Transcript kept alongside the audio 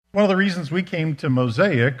One of the reasons we came to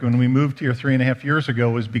Mosaic when we moved here 3.5 years ago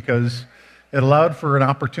was because it allowed for an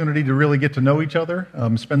opportunity to really get to know each other,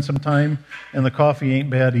 spend some time, and the coffee ain't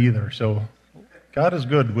bad either. So God is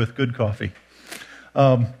good with good coffee.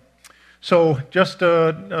 So just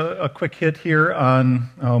a quick hit here on,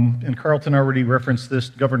 and Carlton already referenced this,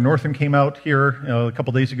 Governor Northam came out here a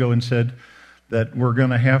couple days ago and said that we're going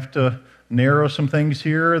to have to narrow some things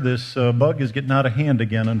here. This bug is getting out of hand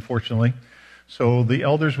again, unfortunately. So the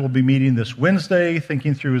elders will be meeting this Wednesday,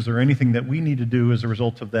 thinking through, is there anything that we need to do as a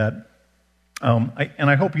result of that?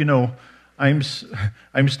 I hope you know I'm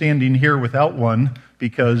standing here without one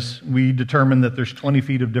because we determined that there's 20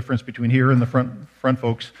 feet of difference between here and the front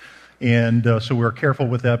folks, and so we're careful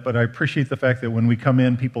with that. But I appreciate the fact that when we come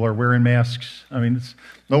in, people are wearing masks. I mean,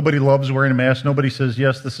 nobody loves wearing a mask. Nobody says,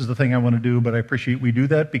 yes, this is the thing I want to do, but I appreciate we do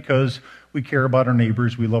that because we care about our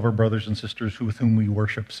neighbors. We love our brothers and sisters with whom we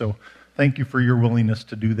worship. So thank you for your willingness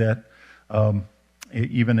to do that,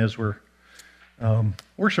 even as we're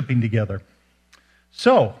worshiping together.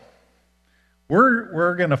 So,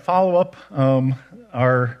 we're going to follow up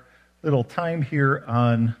our little time here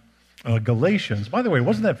on Galatians. By the way,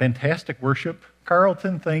 wasn't that fantastic worship?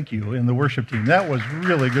 Carlton, thank you, and the worship team. That was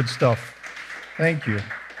really good stuff. Thank you.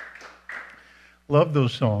 Love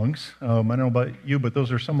those songs. I don't know about you, but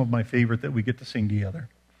those are some of my favorite that we get to sing together.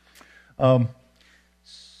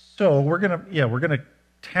 So we're gonna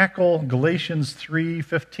tackle Galatians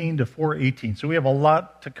 3:15 to 4:18. So we have a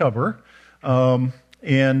lot to cover, and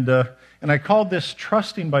I called this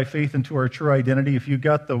 "Trusting by Faith into Our True Identity." If you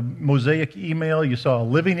got the Mosaic email, you saw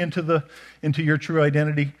living into your true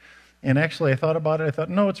identity. And actually, I thought about it. I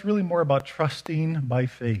thought, no, it's really more about trusting by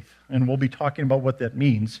faith, and we'll be talking about what that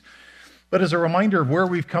means. But as a reminder of where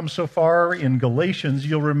we've come so far in Galatians,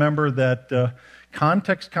 you'll remember that.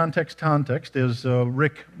 Context, as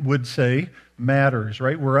Rick would say, matters,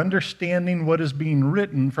 right? We're understanding what is being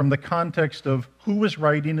written from the context of who was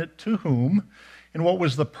writing it to whom, and what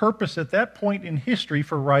was the purpose at that point in history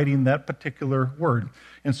for writing that particular word.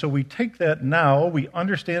 And so we take that now, we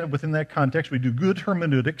understand it within that context, we do good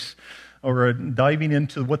hermeneutics, or diving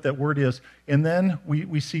into what that word is, and then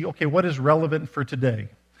we see, okay, what is relevant for today?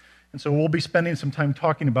 And so we'll be spending some time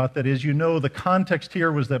talking about that. As you know, the context here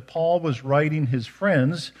was that Paul was writing his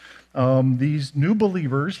friends, these new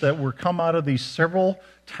believers that were come out of these several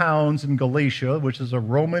towns in Galatia, which is a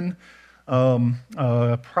Roman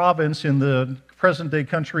province in the present-day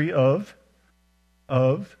country of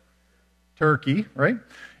Turkey, right?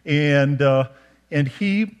 And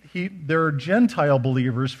they're Gentile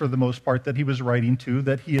believers for the most part that he was writing to,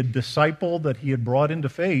 that he had discipled, that he had brought into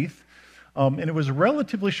faith. And it was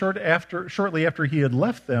relatively shortly after he had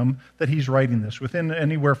left them that he's writing this, within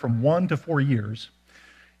anywhere from 1 to 4 years.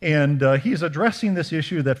 And he's addressing this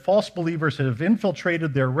issue that false believers have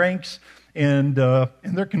infiltrated their ranks, and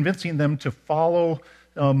they're convincing them to follow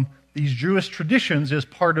these Jewish traditions as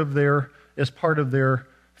part of their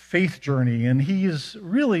faith journey. And he is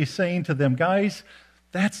really saying to them, guys,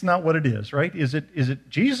 that's not what it is, right? Is it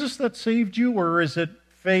Jesus that saved you, or is it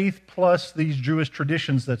faith plus these Jewish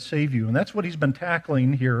traditions that save you? And that's what he's been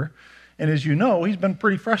tackling here. And as you know, he's been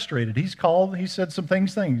pretty frustrated. He said some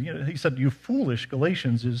things. He said, you foolish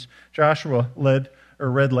Galatians, as Joshua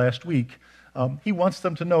read last week. He wants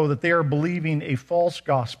them to know that they are believing a false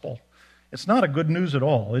gospel. It's not a good news at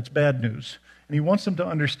all. It's bad news. And he wants them to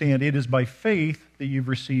understand it is by faith that you've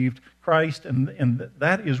received Christ, and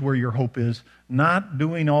that is where your hope is, not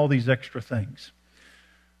doing all these extra things.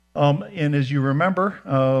 And as you remember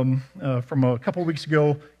from a couple weeks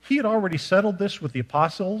ago, he had already settled this with the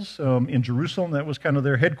apostles in Jerusalem. That was kind of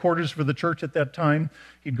their headquarters for the church at that time.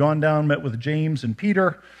 He'd gone down, met with James and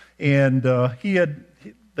Peter, and he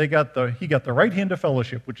got the right hand of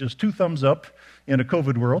fellowship, which is 2 thumbs up in a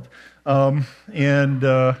COVID world. And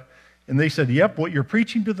they said, "Yep, what you're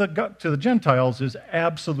preaching to the Gentiles is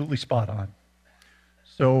absolutely spot on."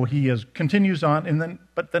 So he continues on,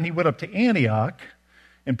 but then he went up to Antioch.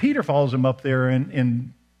 And Peter follows him up there,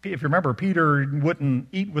 and if you remember, Peter wouldn't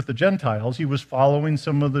eat with the Gentiles. He was following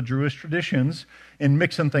some of the Jewish traditions and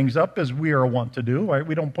mixing things up, as we are wont to do, right?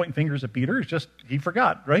 We don't point fingers at Peter. It's just he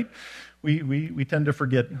forgot, right? We tend to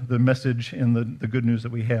forget the message and the good news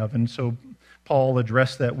that we have. And so Paul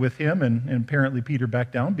addressed that with him, and apparently Peter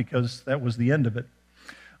backed down because that was the end of it.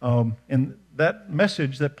 And that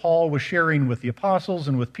message that Paul was sharing with the apostles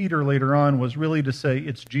and with Peter later on was really to say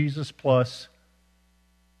it's Jesus plus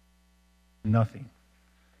nothing.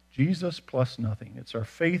 Jesus plus nothing. It's our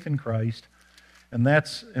faith in Christ, and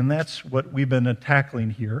that's what we've been tackling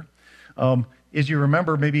here. As you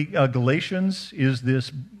remember, maybe Galatians is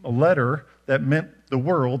this letter that meant the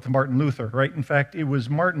world to Martin Luther, right? In fact, it was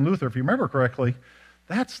Martin Luther, if you remember correctly,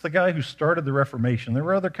 that's the guy who started the Reformation. There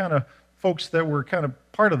were other kind of folks that were kind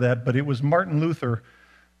of part of that, but it was Martin Luther.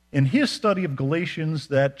 In his study of Galatians,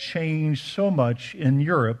 that changed so much in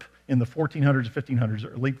Europe in the 1400s, 1500s,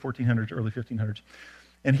 or late 1400s, early 1500s.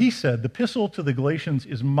 And he said, the epistle to the Galatians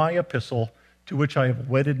is my epistle to which I have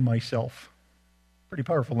wedded myself. Pretty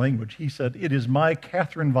powerful language. He said, it is my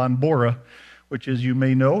Catherine von Bora, which, as you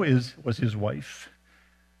may know, was his wife.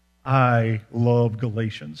 I love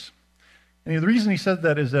Galatians. And the reason he said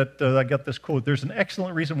that is that I got this quote, there's an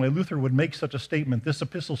excellent reason why Luther would make such a statement. This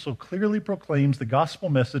epistle so clearly proclaims the gospel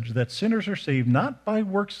message that sinners are saved not by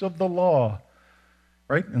works of the law,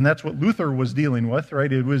 right? And that's what Luther was dealing with,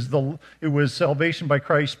 right? It was salvation by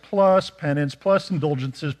Christ plus penance, plus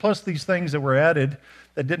indulgences, plus these things that were added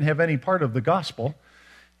that didn't have any part of the gospel.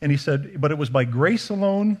 And he said, but it was by grace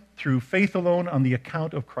alone, through faith alone, on the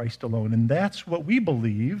account of Christ alone. And that's what we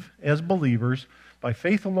believe as believers, by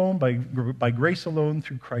faith alone, by grace alone,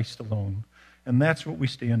 through Christ alone. And that's what we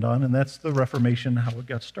stand on, and that's the Reformation, how it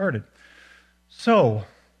got started. So,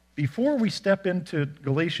 before we step into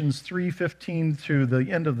Galatians 3:15 through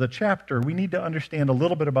the end of the chapter, we need to understand a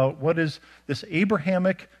little bit about what is this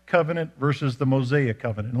Abrahamic covenant versus the Mosaic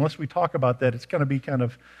covenant. Unless we talk about that, it's going to be kind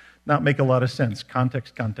of not make a lot of sense.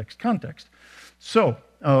 Context, context, context. So,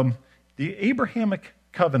 the Abrahamic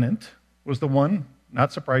covenant was the one,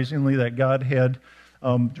 not surprisingly, that God had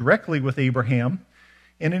directly with Abraham,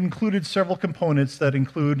 and it included several components that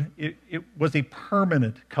include, it was a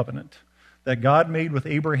permanent covenant that God made with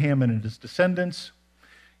Abraham and his descendants,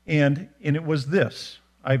 and it was this: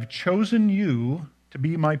 I've chosen you to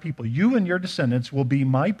be my people. You and your descendants will be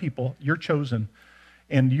my people. You're chosen,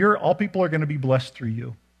 and all people are going to be blessed through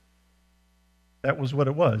you. That was what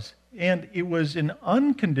it was. And it was an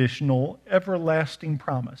unconditional, everlasting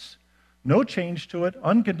promise. No change to it,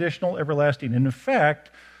 unconditional, everlasting. And in fact,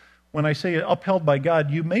 when I say upheld by God,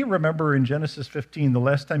 you may remember in Genesis 15, the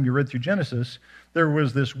last time you read through Genesis, there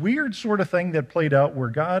was this weird sort of thing that played out where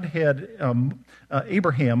God had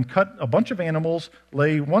Abraham cut a bunch of animals,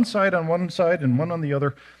 lay one side on one side and one on the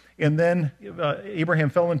other, and then Abraham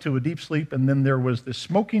fell into a deep sleep, and then there was this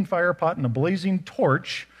smoking fire pot and a blazing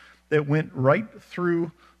torch that went right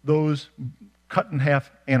through those cut in half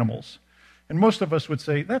animals. And most of us would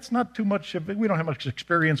say, that's not too much, we don't have much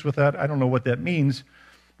experience with that, I don't know what that means.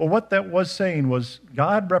 But what that was saying was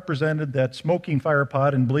God represented that smoking fire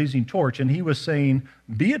pot and blazing torch, and he was saying,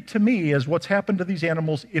 be it to me as what's happened to these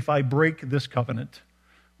animals if I break this covenant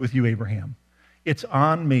with you, Abraham. It's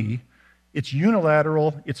on me, it's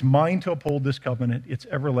unilateral, it's mine to uphold this covenant, it's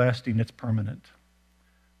everlasting, it's permanent.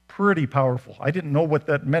 Pretty powerful. I didn't know what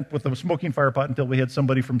that meant with the smoking fire pot until we had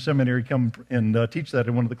somebody from seminary come and teach that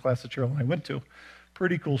in one of the classes Cheryl and I went to.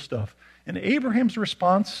 Pretty cool stuff. And Abraham's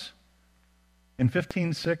response in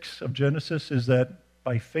 15:6 of Genesis is that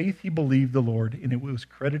by faith he believed the Lord, and it was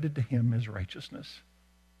credited to him as righteousness.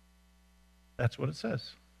 That's what it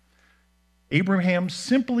says. Abraham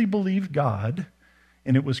simply believed God,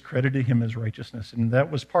 and it was credited to him as righteousness. And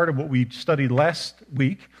that was part of what we studied last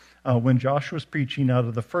week when Josh was preaching out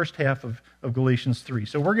of the first half of Galatians 3.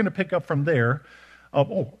 So we're going to pick up from there. Let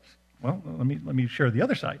me share the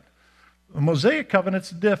other side. The Mosaic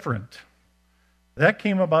covenant's different. That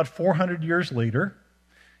came about 400 years later.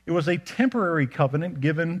 It was a temporary covenant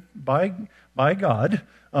given by God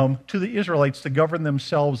to the Israelites to govern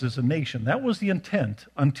themselves as a nation. That was the intent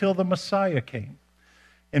until the Messiah came.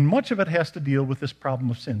 And much of it has to deal with this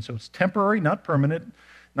problem of sin. So it's temporary, not permanent,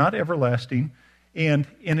 not everlasting. And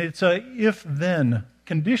it's a if-then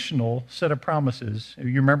conditional set of promises.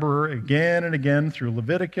 You remember again and again through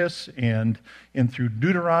Leviticus and through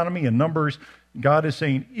Deuteronomy and Numbers, God is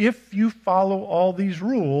saying, if you follow all these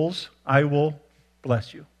rules, I will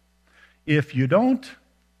bless you. If you don't,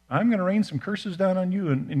 I'm going to rain some curses down on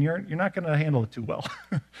you, and you're not going to handle it too well.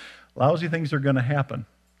 Lousy things are going to happen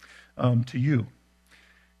to you.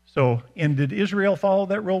 So, and did Israel follow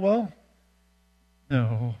that real well?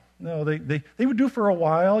 No, they would do for a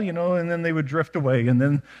while, and then they would drift away, and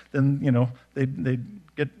then they'd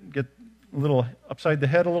get a little upside the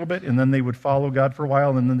head a little bit, and then they would follow God for a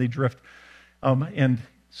while, and then they drift. And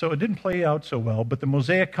so it didn't play out so well, but the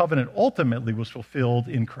Mosaic covenant ultimately was fulfilled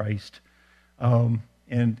in Christ, and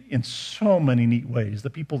in so many neat ways. The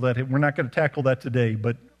people we're not going to tackle that today,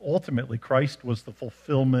 but ultimately Christ was the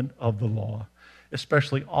fulfillment of the law,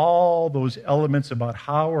 especially all those elements about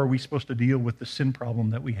how are we supposed to deal with the sin problem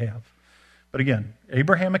that we have. But again,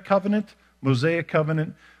 Abrahamic covenant, Mosaic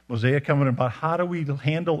covenant about how do we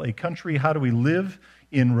handle a country, how do we live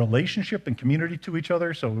in relationship and community to each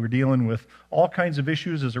other. So we're dealing with all kinds of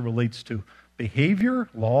issues as it relates to behavior,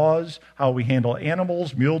 laws, how we handle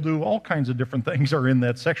animals, mildew, all kinds of different things are in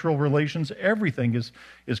that. Sexual relations, everything is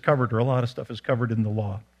covered, or a lot of stuff is covered in the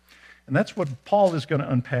law. And that's what Paul is going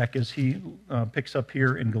to unpack as he picks up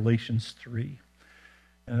here in Galatians 3.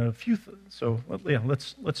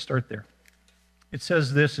 Let's start there. It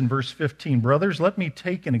says this in verse 15, "Brothers, let me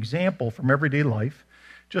take an example from everyday life.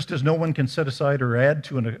 Just as no one can set aside or add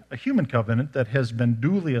to a human covenant that has been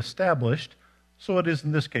duly established, so it is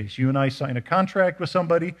in this case. You and I sign a contract with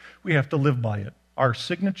somebody, we have to live by it. Our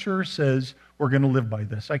signature says we're going to live by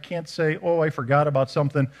this. I can't say, I forgot about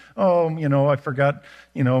something. I forgot,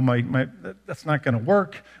 that's not going to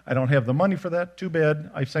work. I don't have the money for that. Too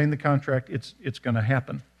bad. I signed the contract. It's going to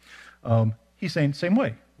happen." He's saying same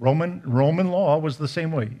way. Roman law was the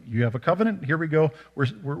same way. You have a covenant. Here we go.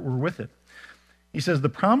 We're with it. He says the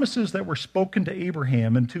promises that were spoken to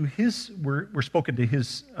Abraham and were spoken to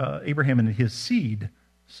his Abraham and his seed,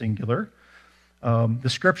 singular. The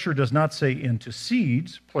scripture does not say into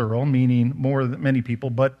seeds, plural, meaning more than many people,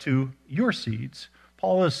 but to your seeds.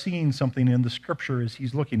 Paul is seeing something in the scripture as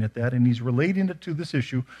he's looking at that, and he's relating it to this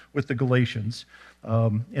issue with the Galatians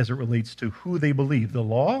as it relates to who they believe, the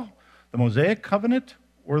law, the Mosaic covenant,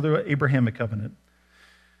 or the Abrahamic covenant.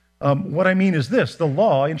 What I mean is this: the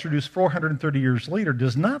law, introduced 430 years later,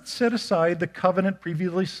 does not set aside the covenant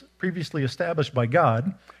previously established by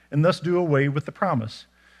God and thus do away with the promise.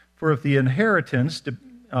 For if the inheritance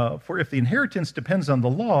depends on the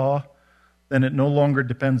law, then it no longer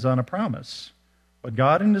depends on a promise. But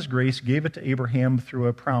God in his grace gave it to Abraham through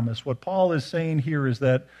a promise. What Paul is saying here is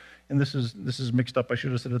that, and this is mixed up, I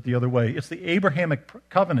should have said it the other way. It's the Abrahamic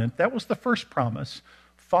covenant. That was the first promise,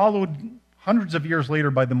 followed hundreds of years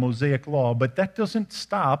later by the Mosaic law, but that doesn't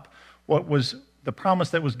stop what was the promise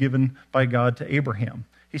that was given by God to Abraham.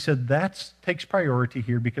 He said that takes priority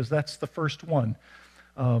here because that's the first one.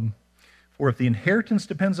 For if the inheritance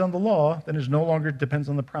depends on the law, then it no longer depends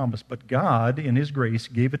on the promise. But God, in his grace,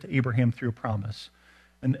 gave it to Abraham through a promise,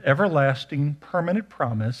 an everlasting, permanent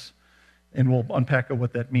promise, and we'll unpack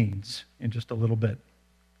what that means in just a little bit.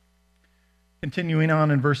 Continuing on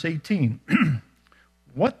in verse 18,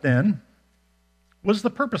 what then was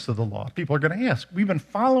the purpose of the law? People are going to ask. We've been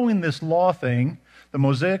following this law thing, the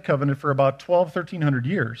Mosaic covenant, for about 1,300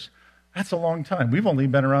 years. That's a long time. We've only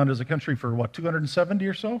been around as a country for, 270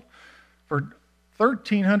 or so? For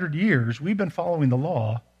 1,300 years, we've been following the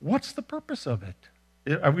law. What's the purpose of it?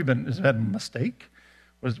 Is that a mistake?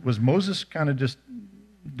 Was Moses kind of just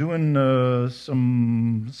doing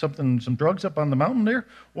some drugs up on the mountain there?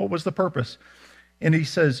 What was the purpose? And he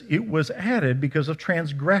says, it was added because of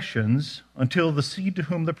transgressions until the seed to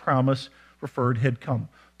whom the promise referred had come.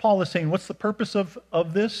 Paul is saying, what's the purpose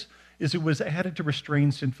of this? Is it was added to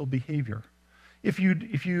restrain sinful behavior. If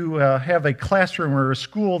you have a classroom or a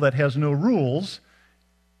school that has no rules,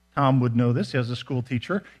 Tom would know this as a school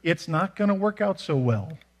teacher, it's not going to work out so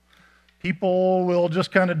well. People will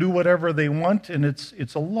just kind of do whatever they want, and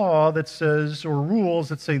it's a law that says, or rules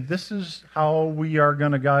that say, this is how we are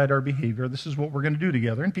going to guide our behavior, this is what we're going to do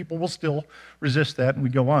together, and people will still resist that, and we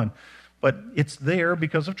go on. But it's there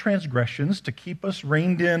because of transgressions to keep us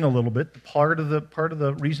reined in a little bit. Part of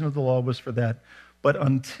the reason of the law was for that. But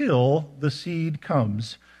until the seed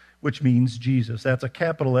comes, which means Jesus. That's a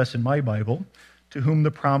capital S in my Bible, to whom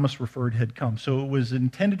the promise referred had come. So it was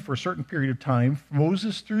intended for a certain period of time.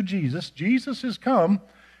 Moses through Jesus. Jesus has come.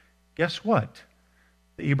 Guess what?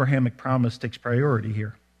 The Abrahamic promise takes priority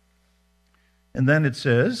here. And then it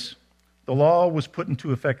says, the law was put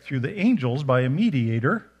into effect through the angels by a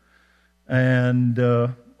mediator, and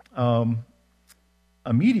a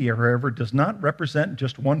mediator, however, does not represent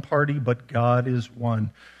just one party, but God is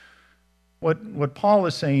one. What Paul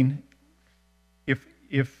is saying,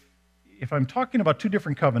 if I'm talking about two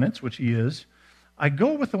different covenants, which he is, I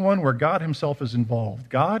go with the one where God himself is involved.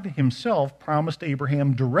 God himself promised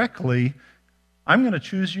Abraham directly, I'm going to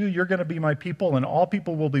choose you, you're going to be my people, and all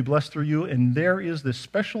people will be blessed through you, and there is this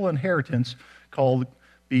special inheritance called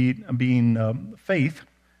being faith,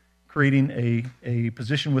 creating a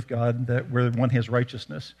position with God where one has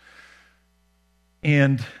righteousness.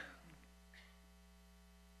 And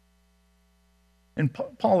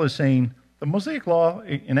Paul is saying the Mosaic law,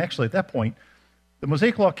 and actually at that point, the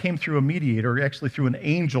Mosaic law came through a mediator, actually through an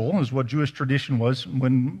angel, is what Jewish tradition was.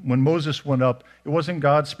 When Moses went up, it wasn't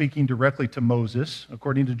God speaking directly to Moses,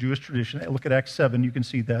 according to Jewish tradition. Look at Acts 7, you can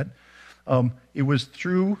see that. It was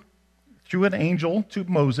through an angel to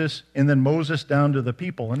Moses, and then Moses down to the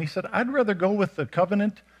people. And he said, I'd rather go with the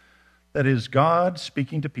covenant that is God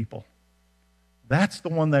speaking to people. That's the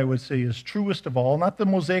one that I would say is truest of all. Not the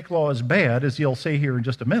Mosaic law is bad, as he'll say here in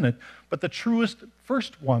just a minute, but the truest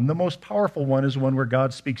first one, the most powerful one, is one where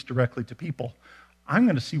God speaks directly to people. I'm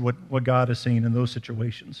going to see what God is saying in those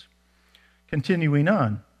situations. Continuing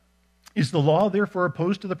on. Is the law therefore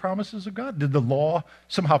opposed to the promises of God? Did the law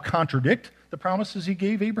somehow contradict the promises he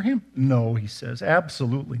gave Abraham? No, he says,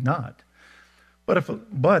 absolutely not.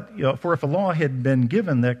 For if a law had been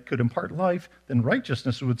given that could impart life, then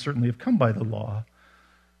righteousness would certainly have come by the law.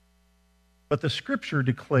 But the Scripture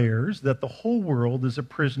declares that the whole world is a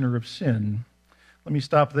prisoner of sin. Let me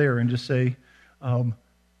stop there and just say, the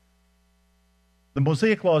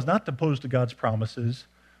Mosaic law is not opposed to God's promises,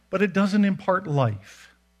 but it doesn't impart life.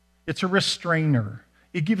 It's a restrainer.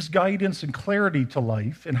 It gives guidance and clarity to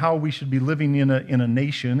life and how we should be living in a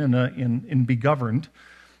nation and be governed.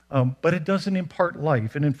 But it doesn't impart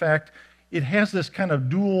life. And in fact, it has this kind of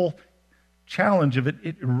dual challenge of it.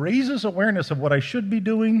 It raises awareness of what I should be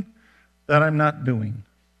doing that I'm not doing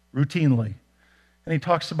routinely.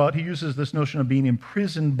 And he uses this notion of being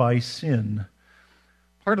imprisoned by sin.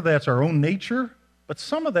 Part of that's our own nature, but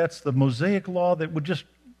some of that's the Mosaic law that would just,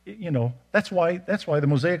 that's why the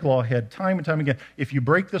Mosaic law had time and time again. If you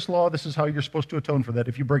break this law, this is how you're supposed to atone for that.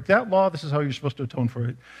 If you break that law, this is how you're supposed to atone for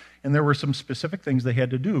it. And there were some specific things they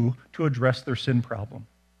had to do to address their sin problem.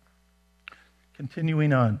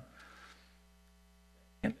 Continuing on.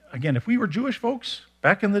 And again, if we were Jewish folks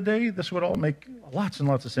back in the day, this would all make lots and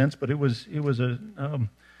lots of sense, but it was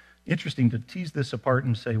interesting to tease this apart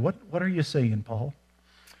and say, what are you saying, Paul?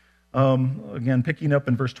 Again, picking up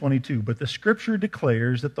in verse 22, but the Scripture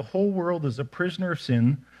declares that the whole world is a prisoner of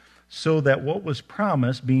sin, so that what was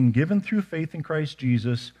promised, being given through faith in Christ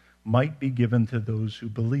Jesus, might be given to those who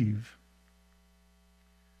believe.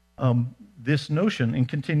 This notion, and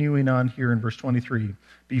continuing on here in verse 23,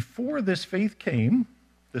 before this faith came,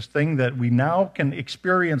 this thing that we now can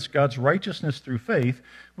experience God's righteousness through faith,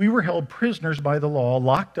 we were held prisoners by the law,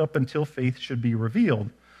 locked up until faith should be revealed.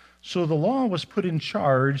 So the law was put in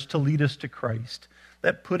charge to lead us to Christ.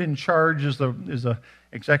 That put in charge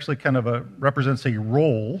it's actually kind of represents a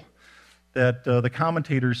role that the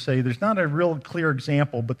commentators say there's not a real clear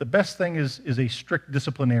example, but the best thing is a strict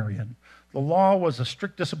disciplinarian. The law was a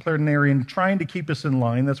strict disciplinarian trying to keep us in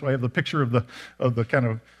line. That's why I have the picture of the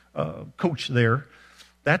kind of coach there.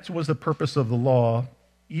 That was the purpose of the law,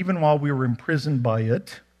 even while we were imprisoned by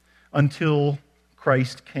it, until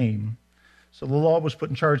Christ came. So the law was put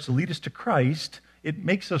in charge to lead us to Christ. It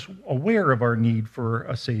makes us aware of our need for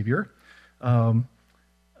a Savior,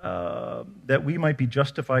 that we might be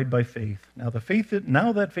justified by faith. Now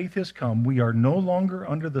that faith has come, we are no longer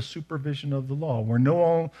under the supervision of the law. We're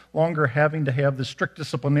no longer having to have the strict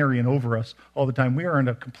disciplinarian over us all the time. We are in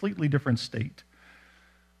a completely different state.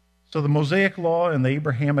 So the Mosaic law and the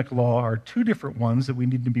Abrahamic law are two different ones that we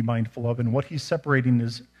need to be mindful of. And what he's separating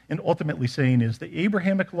is, and ultimately saying is, the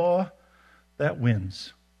Abrahamic law, that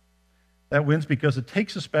wins. That wins because it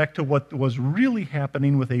takes us back to what was really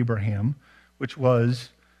happening with Abraham, which was,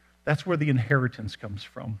 that's where the inheritance comes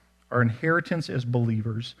from. Our inheritance as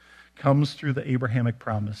believers comes through the Abrahamic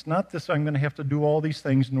promise. Not this, I'm going to have to do all these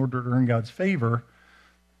things in order to earn God's favor.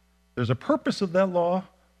 There's a purpose of that law,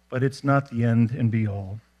 but it's not the end and be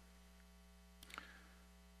all.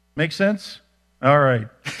 Make sense? All right.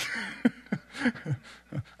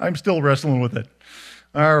 I'm still wrestling with it.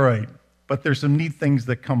 All right. But there's some neat things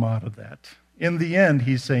that come out of that. In the end,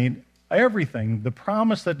 he's saying everything, the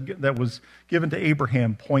promise that was given to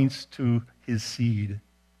Abraham points to his seed,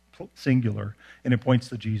 singular, and it points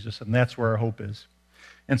to Jesus, and that's where our hope is.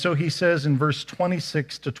 And so he says in verse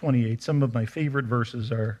 26 to 28, some of my favorite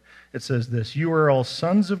verses it says this, you are all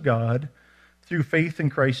sons of God through faith in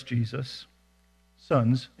Christ Jesus.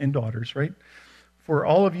 Sons and daughters, right? For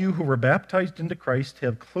all of you who were baptized into Christ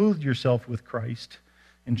have clothed yourself with Christ.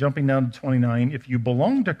 And jumping down to 29, if you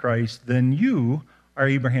belong to Christ, then you are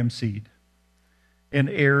Abraham's seed and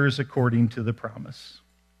heirs according to the promise.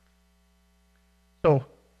 So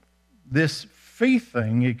this faith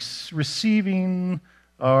thing, receiving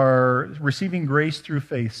grace through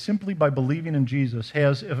faith simply by believing in Jesus,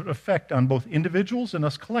 has an effect on both individuals and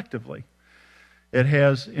us collectively. It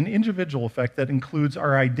has an individual effect that includes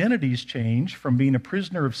our identities change from being a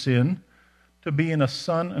prisoner of sin to being a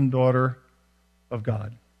son and daughter of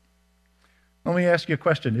God. Let me ask you a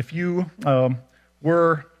question. If you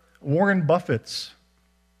were Warren Buffett's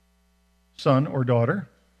son or daughter,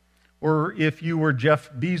 or if you were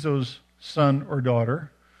Jeff Bezos' son or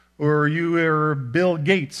daughter, or you were Bill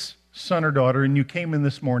Gates' son or daughter, and you came in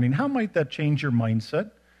this morning, how might that change your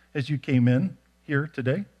mindset as you came in here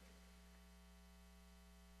today?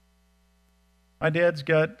 My dad's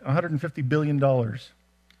got $150 billion.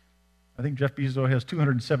 I think Jeff Bezos has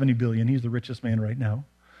 $270 billion. He's the richest man right now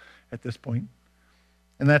at this point.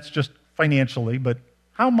 And that's just financially, but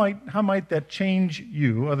how might that change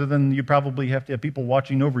you, other than you probably have to have people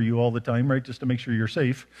watching over you all the time, right, just to make sure you're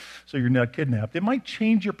safe so you're not kidnapped. It might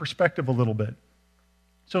change your perspective a little bit.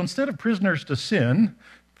 So instead of prisoners to sin,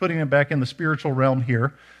 putting it back in the spiritual realm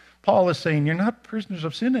here, Paul is saying you're not prisoners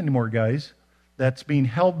of sin anymore, guys. That's being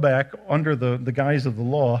held back under the guise of the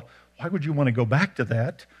law. Why would you want to go back to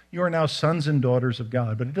that? You are now sons and daughters of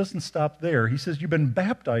God. But it doesn't stop there. He says you've been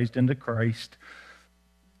baptized into Christ.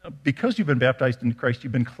 Because you've been baptized into Christ,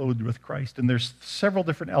 you've been clothed with Christ. And there's several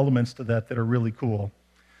different elements to that are really cool.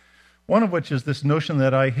 One of which is this notion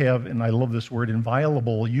that I have, and I love this word,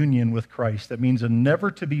 inviolable union with Christ. That means a never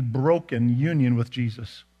to be broken union with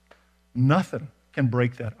Jesus. Nothing can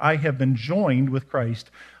break that. I have been joined with Christ.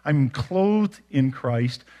 I'm clothed in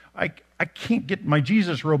Christ. I can't get my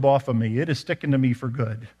Jesus robe off of me. It is sticking to me for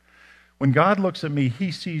good. When God looks at me,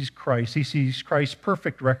 he sees Christ. He sees Christ's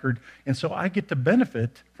perfect record, and so I get to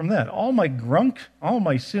benefit from that. All my grunk, all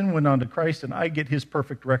my sin went on to Christ, and I get his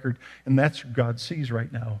perfect record, and that's what God sees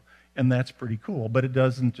right now, and that's pretty cool. But it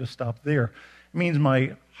doesn't just stop there. It means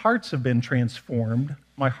my hearts have been transformed.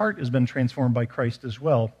 My heart has been transformed by Christ as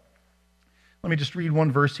well. Let me just read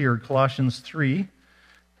one verse here, Colossians 3.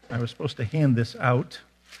 I was supposed to hand this out,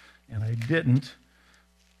 and I didn't.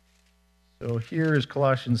 So here is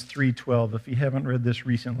Colossians 3:12. If you haven't read this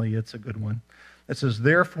recently, it's a good one. It says,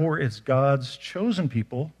 therefore, as God's chosen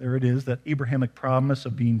people, there it is, that Abrahamic promise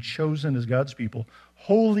of being chosen as God's people,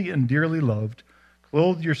 holy and dearly loved,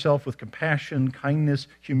 clothe yourself with compassion, kindness,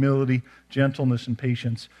 humility, gentleness, and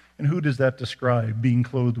patience. And who does that describe, being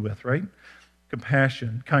clothed with, right?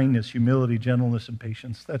 Compassion, kindness, humility, gentleness, and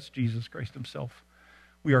patience. That's Jesus Christ himself.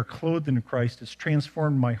 We are clothed in Christ. It's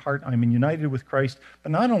transformed my heart. I'm united with Christ.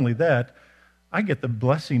 But not only that, I get the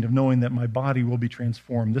blessing of knowing that my body will be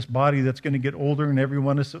transformed. This body that's going to get older and every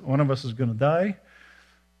one of us is going to die.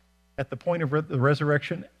 At the point of the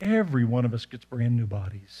resurrection, every one of us gets brand new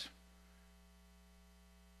bodies.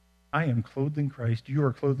 I am clothed in Christ. You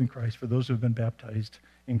are clothed in Christ for those who have been baptized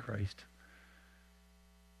in Christ.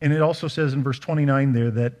 And it also says in verse 29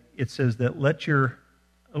 there that it says that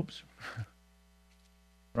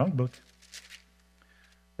wrong book.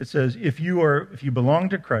 It says, if you belong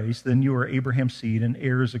to Christ, then you are Abraham's seed and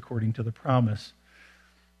heirs according to the promise.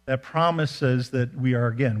 That promise says that we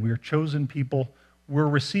are chosen people. We're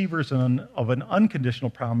receivers of an unconditional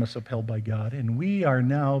promise upheld by God, and we are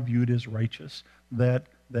now viewed as righteous. That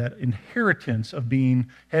inheritance of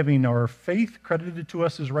having our faith credited to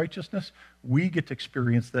us as righteousness, we get to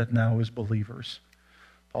experience that now as believers.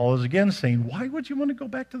 Paul is again saying, why would you want to go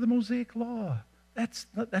back to the Mosaic law?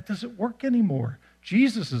 That doesn't work anymore.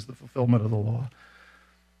 Jesus is the fulfillment of the law.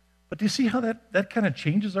 But do you see how that kind of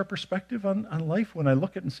changes our perspective on life when I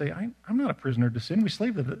look at it and say, I'm not a prisoner to sin.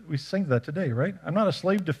 We sing that today, right? I'm not a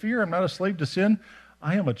slave to fear. I'm not a slave to sin.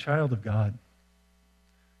 I am a child of God.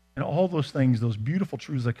 And all those things, those beautiful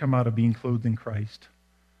truths that come out of being clothed in Christ.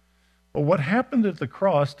 But what happened at the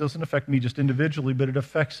cross doesn't affect me just individually, but it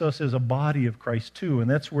affects us as a body of Christ too.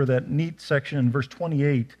 And that's where that neat section in verse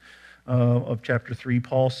 28 of chapter 3,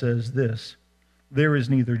 Paul says this, there is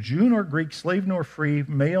neither Jew nor Greek, slave nor free,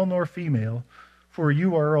 male nor female, for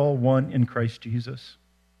you are all one in Christ Jesus.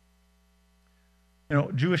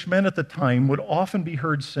 Jewish men at the time would often be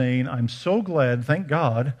heard saying, I'm so glad, thank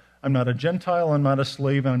God, I'm not a Gentile, I'm not a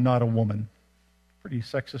slave, and I'm not a woman. Pretty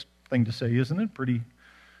sexist thing to say, isn't it? Pretty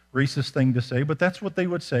racist thing to say, but that's what they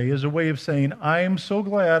would say as a way of saying, I'm so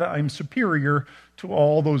glad I'm superior to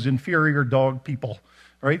all those inferior dog people.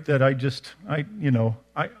 Right? That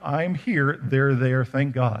I'm here, they're there,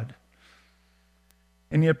 thank God.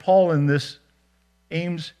 And yet Paul in this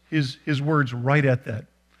aims his words right at that.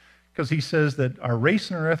 Because he says that our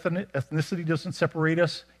race and our ethnicity doesn't separate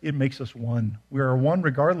us, it makes us one. We are one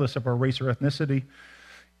regardless of our race or ethnicity.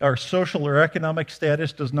 Our social or economic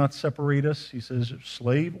status does not separate us. He says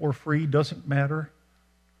slave or free doesn't matter.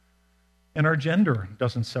 And our gender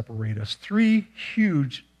doesn't separate us. Three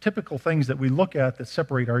huge typical things that we look at that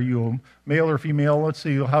separate, are you male or female? Let's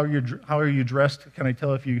see, how are you dressed? Can I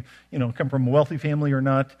tell if you come from a wealthy family or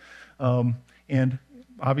not? And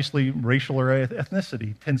obviously racial or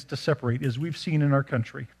ethnicity tends to separate, as we've seen in our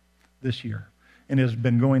country this year and has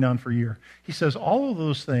been going on for a year. He says all of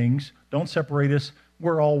those things don't separate us.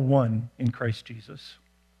 We're all one in Christ Jesus.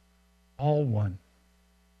 All one.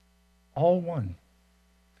 All one.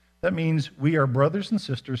 That means we are brothers and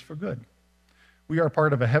sisters for good. We are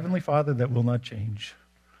part of a heavenly Father that will not change.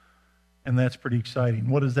 And that's pretty exciting.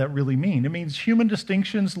 What does that really mean? It means human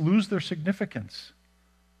distinctions lose their significance.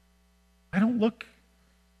 I don't look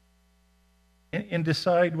and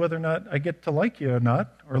decide whether or not I get to like you or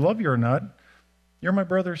not, or love you or not. You're my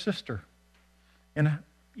brother or sister. And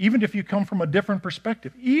even if you come from a different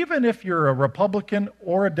perspective, even if you're a Republican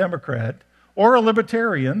or a Democrat or a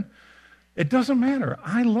Libertarian, it doesn't matter.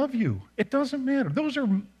 I love you. It doesn't matter. Those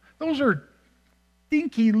are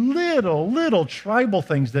dinky little tribal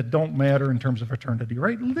things that don't matter in terms of eternity,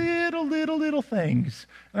 right? Little things.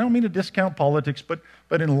 I don't mean to discount politics, but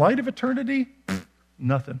in light of eternity,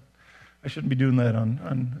 nothing. I shouldn't be doing that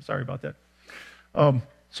sorry about that.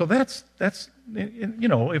 So that's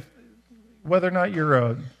if whether or not you're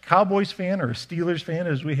a Cowboys fan or a Steelers fan,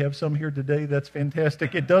 as we have some here today, that's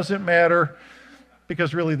fantastic. It doesn't matter,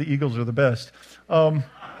 because really the Eagles are the best. But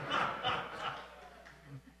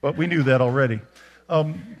we knew that already.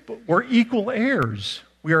 But we're equal heirs.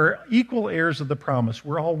 We are equal heirs of the promise.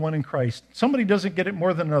 We're all one in Christ. Somebody doesn't get it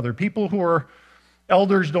more than another. People who are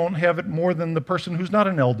elders don't have it more than the person who's not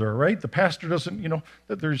an elder, right? The pastor doesn't,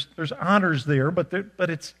 that there's honors there, but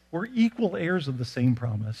we're equal heirs of the same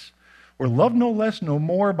promise. We're loved no less, no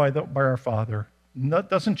more by our Father. That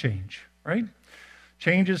doesn't change, right?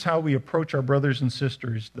 Changes how we approach our brothers and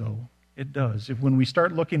sisters, though. It does. When we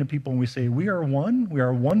start looking at people and we say, we are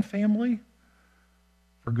one family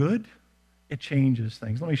for good, it changes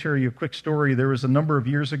things. Let me share you a quick story. There was a number of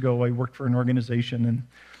years ago, I worked for an organization,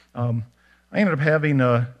 and I ended up having,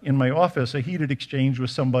 in my office, a heated exchange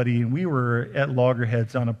with somebody, and we were at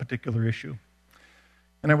loggerheads on a particular issue.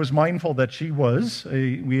 And I was mindful that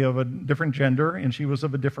we have a different gender, and she was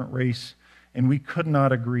of a different race, and we could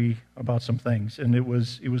not agree about some things. And it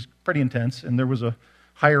was pretty intense, and there was a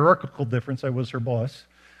hierarchical difference. I was her boss.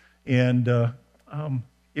 And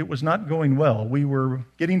it was not going well. We were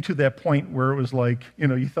getting to that point where it was like,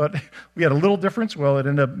 you thought we had a little difference. Well, it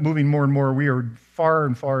ended up moving more and more. We were far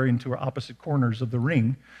and far into opposite corners of the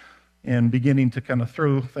ring and beginning to kind of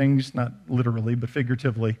throw things, not literally, but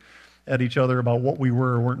figuratively, at each other about what we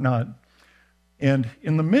were or weren't not. And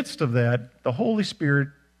in the midst of that, the Holy Spirit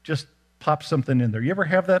just pops something in there. You ever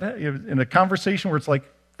have that in a conversation where it's like,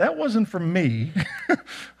 that wasn't from me.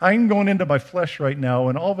 I'm going into my flesh right now,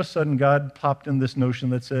 and all of a sudden God popped in this notion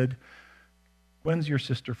that said, when's your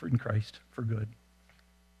sister in Christ for good?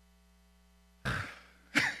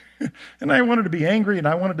 And I wanted to be angry, and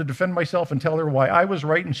I wanted to defend myself and tell her why I was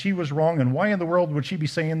right and she was wrong, and why in the world would she be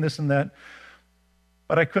saying this and that?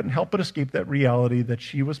 But I couldn't help but escape that reality that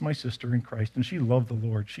she was my sister in Christ, and she loved the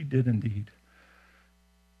Lord. She did indeed.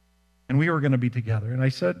 And we were going to be together. And I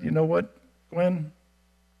said, you know what, Gwen?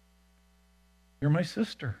 You're my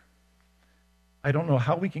sister. I don't know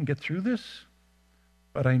how we can get through this,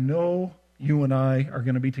 but I know you and I are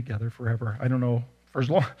going to be together forever. I don't know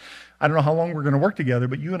how long we're going to work together,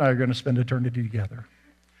 but you and I are going to spend eternity together.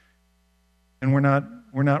 And we're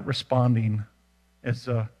not responding as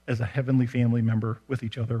a heavenly family member with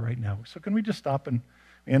each other right now. So can we just stop? And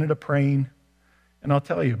we ended up praying. And I'll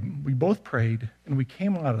tell you, we both prayed, and we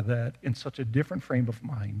came out of that in such a different frame of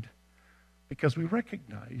mind because we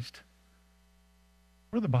recognized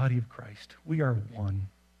we're the body of Christ. We are one.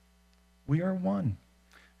 We are one.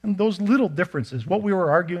 And those little differences, what we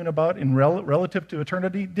were arguing about in relative to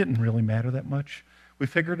eternity, didn't really matter that much. We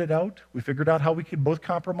figured it out. We figured out how we could both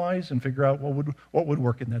compromise and figure out what would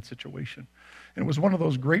work in that situation. And it was one of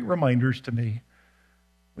those great reminders to me.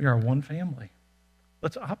 We are one family.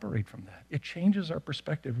 Let's operate from that. It changes our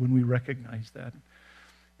perspective when we recognize that.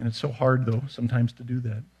 And it's so hard, though, sometimes to do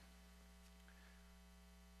that.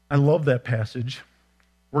 I love that passage.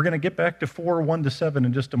 We're going to get back to 4:1-7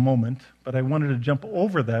 in just a moment, but I wanted to jump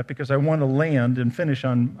over that because I want to land and finish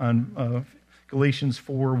on Galatians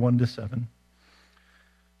 4:1-7.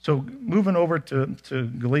 So moving over to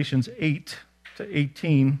Galatians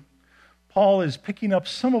 8-18, Paul is picking up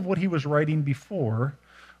some of what he was writing before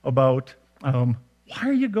about why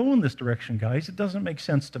are you going this direction, guys? It doesn't make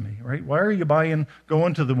sense to me, right? Why are you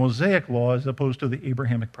going to the Mosaic law as opposed to the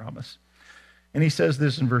Abrahamic promise? And he says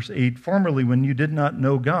this in verse 8, formerly when you did not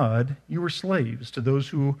know God, you were slaves to those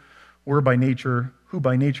who by nature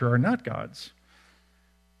are not gods.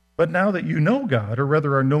 But now that you know God, or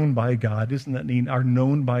rather are known by God, isn't that neat? Are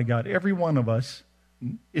known by God. Every one of us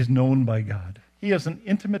is known by God. He has an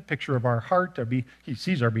intimate picture of our heart. He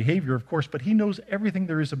sees our behavior, of course, but he knows everything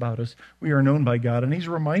there is about us. We are known by God, and he's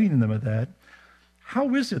reminding them of that.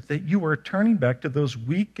 How is it that you are turning back to those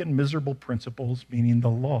weak and miserable principles, meaning the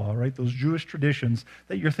law, right? Those Jewish traditions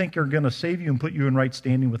that you think are going to save you and put you in right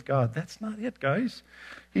standing with God? That's not it, guys.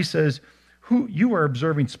 He says, who you are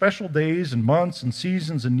observing special days and months and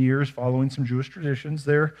seasons and years, following some Jewish traditions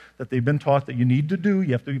there that they've been taught that you need to do.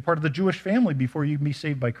 You have to be part of the Jewish family before you can be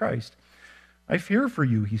saved by Christ. I fear for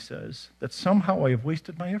you, he says, that somehow I have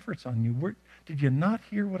wasted my efforts on you. Did you not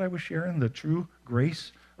hear what I was sharing, the true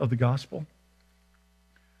grace of the gospel?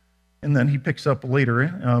 And then he picks up later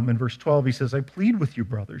in verse 12, he says, I plead with you,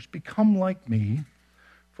 brothers, become like me,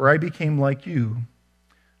 for I became like you.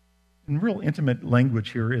 In real intimate language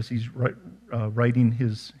here as he's writing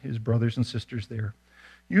his brothers and sisters there.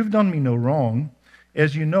 You've done me no wrong.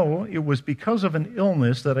 As you know, it was because of an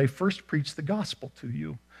illness that I first preached the gospel to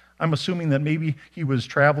you. I'm assuming that maybe he was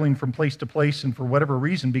traveling from place to place, and for whatever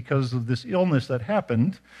reason, because of this illness that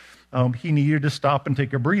happened, he needed to stop and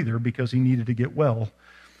take a breather because he needed to get well.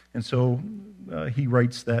 And so he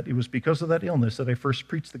writes that it was because of that illness that I first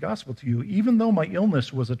preached the gospel to you. Even though my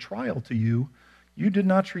illness was a trial to you, you did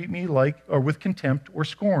not treat me with contempt or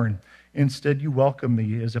scorn. Instead, you welcomed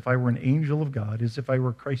me as if I were an angel of God, as if I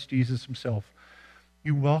were Christ Jesus himself.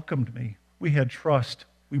 You welcomed me. We had trust.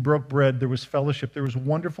 We broke bread. There was fellowship. There was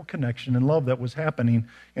wonderful connection and love that was happening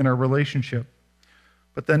in our relationship.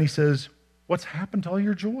 But then he says, what's happened to all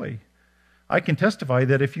your joy? I can testify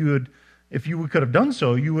that if you could have done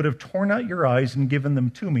so, you would have torn out your eyes and given them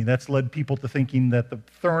to me. That's led people to thinking that the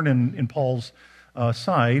thorn in Paul's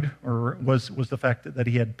side was the fact that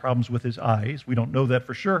he had problems with his eyes. We don't know that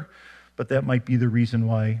for sure, but that might be the reason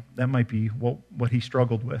why. That might be what he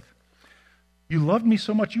struggled with. You loved me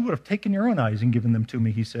so much, you would have taken your own eyes and given them to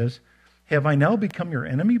me, he says. Have I now become your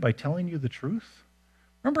enemy by telling you the truth?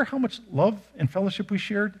 Remember how much love and fellowship we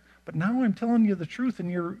shared? But now I'm telling you the truth, and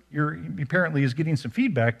you're apparently is getting some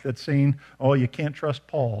feedback that's saying, oh, you can't trust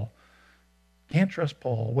Paul. Can't trust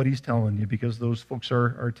Paul, what he's telling you, because those folks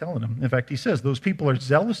are telling him. In fact, he says, those people are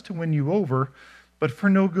zealous to win you over, but for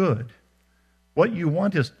no good. What they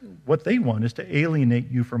want is to alienate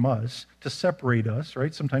you from us, to separate us,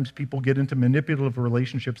 right? Sometimes people get into manipulative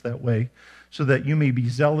relationships that way, so that you may be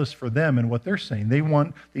zealous for them and what they're saying. They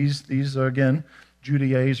want these again,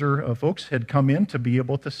 Judaizer folks had come in to be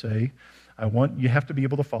able to say, you have to be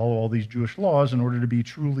able to follow all these Jewish laws in order to be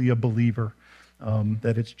truly a believer.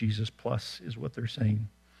 That it's Jesus plus is what they're saying.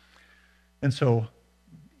 And so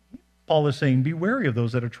Paul is saying, be wary of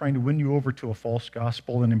those that are trying to win you over to a false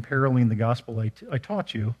gospel and imperiling the gospel I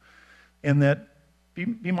taught you. And that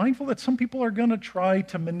be mindful that some people are going to try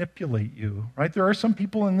to manipulate you, right? There are some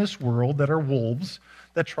people in this world that are wolves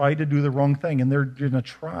that try to do the wrong thing, and they're going to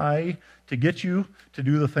try to get you to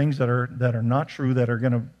do the things that are not true, that are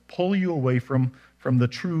going to pull you away from the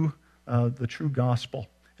true gospel.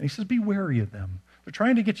 And he says, be wary of them. They're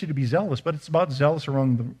trying to get you to be zealous, but it's about zealous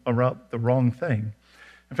around the wrong thing.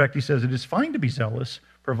 In fact, he says, it is fine to be zealous,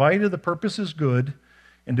 provided the purpose is good,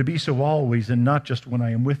 and to be so always, and not just when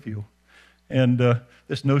I am with you. And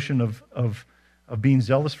this notion of being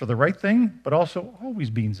zealous for the right thing, but also always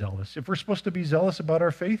being zealous. If we're supposed to be zealous about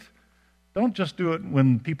our faith, don't just do it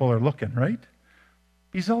when people are looking, right?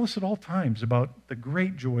 Be zealous at all times about the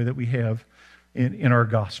great joy that we have in our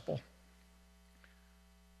gospel.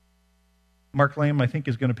 Mark Lamb, I think,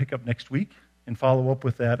 is going to pick up next week and follow up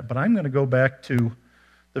with that. But I'm going to go back to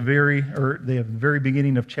the very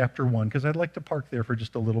beginning of chapter 1, because I'd like to park there for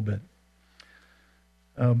just a little bit.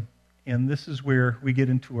 And this is where we get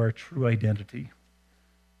into our true identity.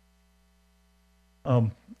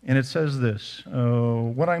 And it says this,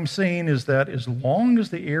 what I'm saying is that as long as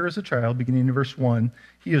the heir is a child, beginning in verse 1,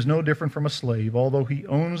 he is no different from a slave, although he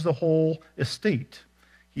owns the whole estate.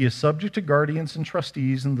 He is subject to guardians and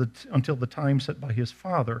trustees until the time set by his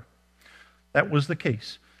father. That was the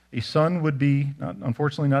case. A son would be,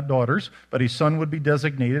 unfortunately not daughters, but a son would be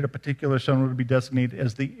designated, a particular son would be designated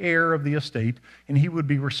as the heir of the estate, and he would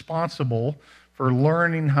be responsible for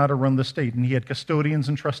learning how to run the estate. And he had custodians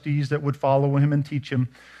and trustees that would follow him and teach him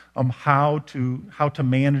how to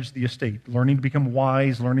manage the estate, learning to become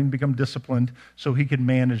wise, learning to become disciplined so he could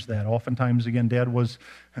manage that. Oftentimes, again, Dad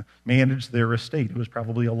managed their estate. It was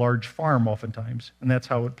probably a large farm oftentimes, and that's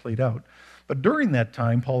how it played out. But during that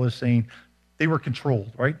time, Paul is saying, they were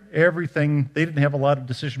controlled, right? Everything, they didn't have a lot of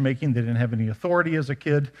decision-making. They didn't have any authority as a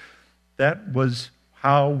kid. That was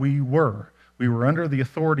how we were. We were under the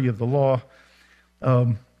authority of the law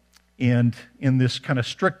and in this kind of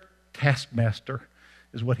strict taskmaster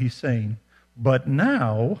is what he's saying. But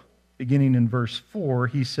now, beginning in verse 4,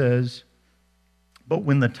 he says, but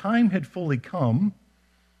when the time had fully come,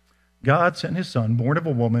 God sent his son, born of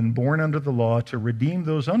a woman, born under the law, to redeem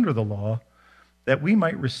those under the law, that we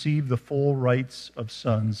might receive the full rights of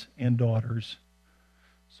sons and daughters.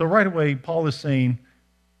 So right away, Paul is saying,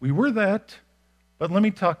 we were that, But let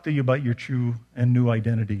me talk to you about your true and new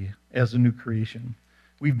identity as a new creation.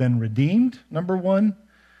 We've been redeemed, number one,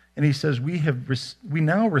 and he says we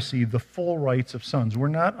now receive the full rights of sons. We're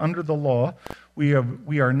not under the law. We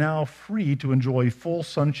are now free to enjoy full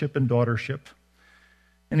sonship and daughtership.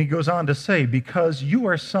 And he goes on to say, because you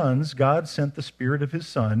are sons, God sent the Spirit of his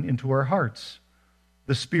Son into our hearts,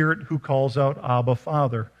 the Spirit who calls out, Abba,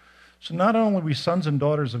 Father. So not only are we sons and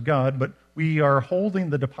daughters of God, but we are holding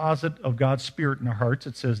the deposit of God's Spirit in our hearts.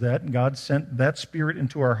 It says that, and God sent that Spirit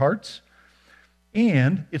into our hearts.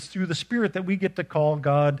 And it's through the Spirit that we get to call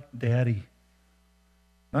God Daddy.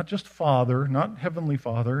 Not just Father, not Heavenly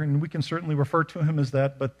Father, and we can certainly refer to him as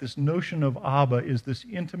that, but this notion of Abba is this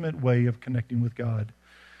intimate way of connecting with God,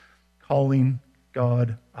 calling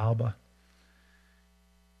God Abba.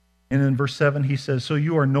 And in verse 7 he says, so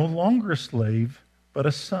you are no longer a slave, but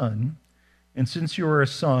a son, and since you are a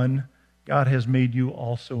son, God has made you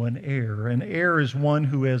also an heir. An heir is one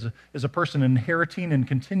who is a person inheriting and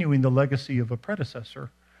continuing the legacy of a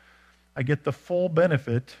predecessor. I get the full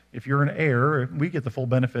benefit, if you're an heir, we get the full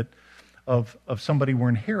benefit of somebody we're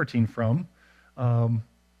inheriting from, and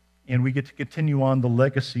we get to continue on the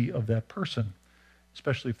legacy of that person,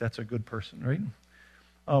 especially if that's a good person, right?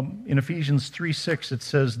 In Ephesians 3:6, it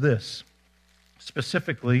says this,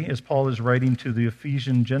 specifically, as Paul is writing to the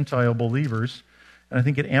Ephesian Gentile believers, and I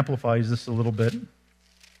think it amplifies this a little bit.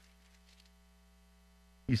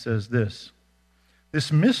 He says this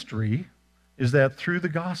mystery is that through the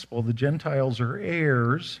gospel, the Gentiles are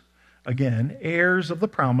heirs, again, heirs of the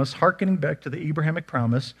promise, hearkening back to the Abrahamic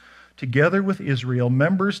promise, together with Israel,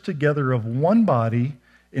 members together of one body,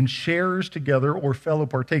 and sharers together, or fellow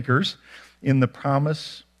partakers, in the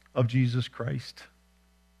promise of Jesus Christ.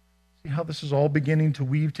 See how this is all beginning to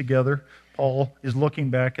weave together? Paul is looking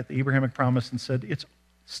back at the Abrahamic promise and said, it's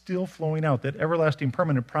still flowing out, that everlasting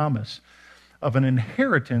permanent promise of an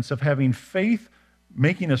inheritance of having faith,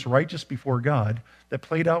 making us righteous before God, that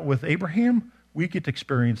played out with Abraham. We get to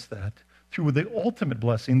experience that through the ultimate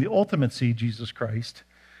blessing, the ultimate seed, Jesus Christ.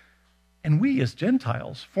 And we as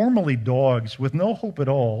Gentiles, formerly dogs with no hope at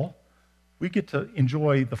all, we get to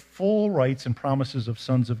enjoy the full rights and promises of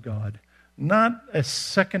sons of God. Not a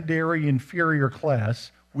secondary, inferior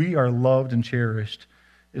class. We are loved and cherished,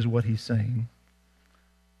 is what he's saying.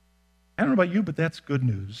 I don't know about you, but that's good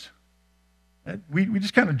news. We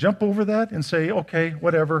just kind of jump over that and say, okay,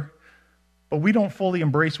 whatever. But we don't fully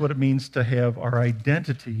embrace what it means to have our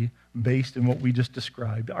identity based in what we just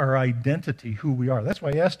described. Our identity, who we are. That's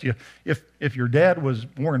why I asked you, if your dad was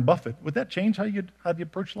Warren Buffett, would that change how you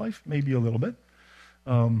approach life? Maybe a little bit.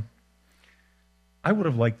 I would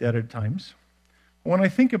have liked that at times. When I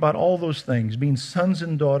think about all those things, being sons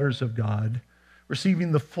and daughters of God,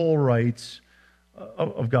 receiving the full rights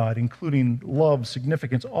of God, including love,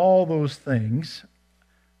 significance, all those things,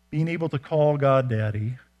 being able to call God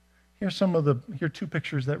Daddy, here are two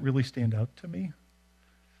pictures that really stand out to me.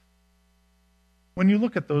 When you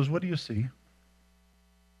look at those, what do you see?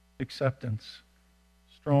 Acceptance.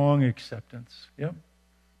 Strong acceptance. Yep.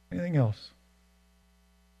 Anything else?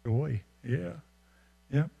 Joy. Yeah.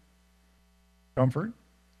 Yep. Comfort.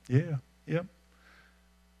 Yeah. Yep.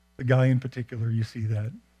 The guy in particular, you see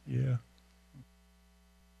that. Yeah.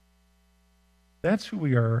 That's who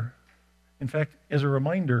we are. In fact, as a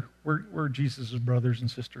reminder, we're Jesus' brothers and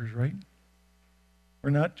sisters, right? We're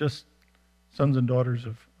not just sons and daughters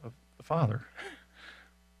of the Father.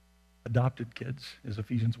 Adopted kids, as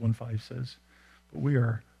Ephesians 1:5 says. But we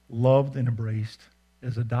are loved and embraced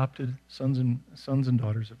as adopted sons and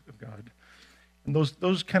daughters of God. And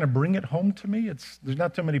those kind of bring it home to me. There's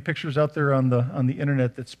not too many pictures out there on the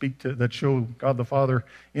internet that show God the Father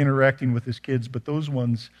interacting with his kids, but those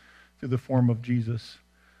ones, through the form of Jesus,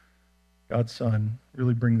 God's Son,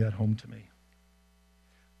 really bring that home to me.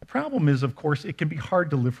 The problem is, of course, it can be hard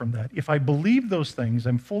to live from that. If I believe those things,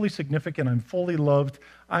 I'm fully significant, I'm fully loved,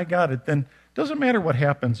 I got it, then it doesn't matter what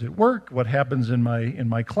happens at work, what happens in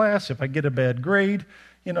my class, if I get a bad grade,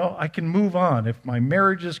 I can move on. If my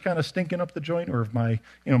marriage is kind of stinking up the joint, or if my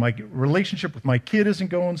relationship with my kid isn't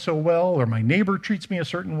going so well, or my neighbor treats me a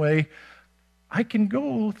certain way, I can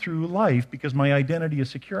go through life because my identity is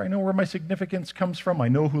secure. I know where my significance comes from. I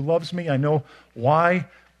know who loves me. I know why,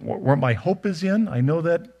 where my hope is in. I know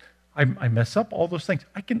that I mess up, all those things.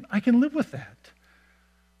 I can live with that.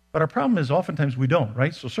 But our problem is oftentimes we don't,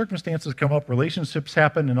 right? So circumstances come up, relationships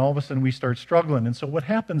happen, and all of a sudden we start struggling. And so what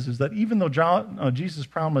happens is that even though Jesus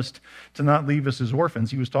promised to not leave us as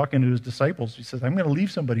orphans, he was talking to his disciples. He says, I'm going to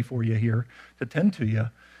leave somebody for you here to tend to you.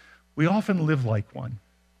 We often live like one.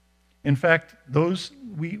 In fact,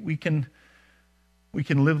 we can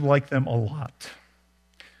live like them a lot.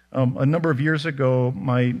 A number of years ago,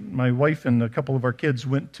 my wife and a couple of our kids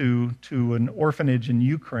went to an orphanage in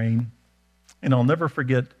Ukraine, and I'll never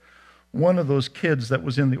forget one of those kids that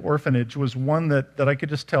was in the orphanage was one that I could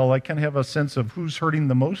just tell. I kind of have a sense of who's hurting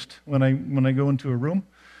the most when I go into a room,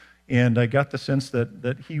 and I got the sense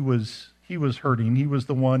that he was hurting. He was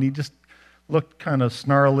the one. He just looked kind of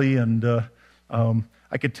snarly, and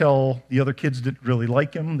I could tell the other kids didn't really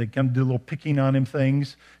like him. They kind of did a little picking on him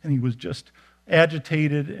things, and he was just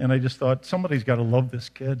agitated, and I just thought, somebody's got to love this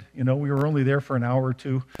kid. You know, we were only there for an hour or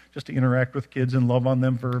two just to interact with kids and love on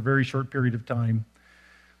them for a very short period of time.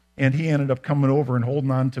 And he ended up coming over and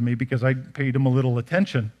holding on to me because I paid him a little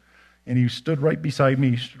attention. And he stood right beside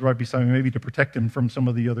me, maybe to protect him from some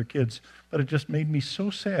of the other kids. But it just made me so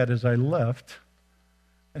sad as I left.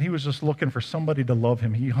 And he was just looking for somebody to love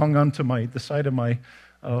him. He hung onto the side of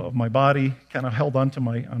my body, kind of held onto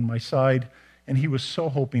on my side. And he was so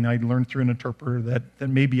hoping I'd learn through an interpreter that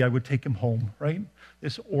maybe I would take him home, right?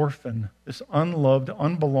 This orphan, this unloved,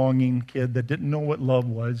 unbelonging kid that didn't know what love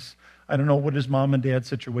was. I don't know what his mom and dad's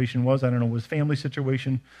situation was. I don't know what his family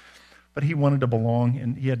situation. But he wanted to belong,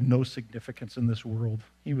 and he had no significance in this world.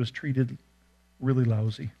 He was treated really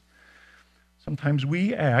lousy. Sometimes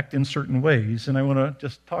we act in certain ways, and I want to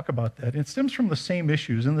just talk about that. It stems from the same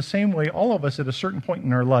issues. In the same way, all of us at a certain point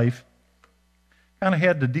in our life kind of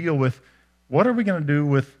had to deal with, what are we going to do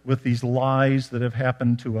with these lies that have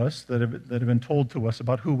happened to us, that have been told to us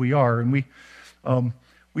about who we are? And we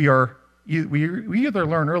either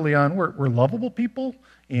learn early on we're lovable people,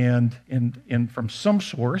 and from some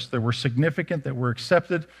source that we're significant, that we're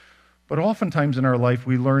accepted, but oftentimes in our life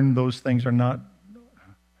we learn those things are not.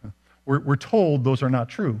 We're told those are not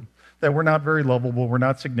true, that we're not very lovable, we're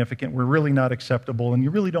not significant, we're really not acceptable, and you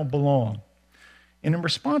really don't belong. And in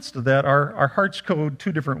response to that, our hearts code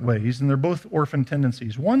two different ways, and they're both orphan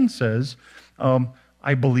tendencies. One says,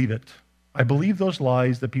 I believe it. I believe those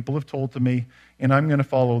lies that people have told to me, and I'm going to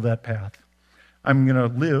follow that path. I'm going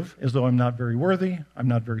to live as though I'm not very worthy, I'm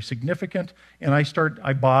not very significant, and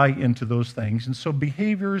I buy into those things. And so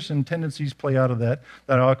behaviors and tendencies play out of that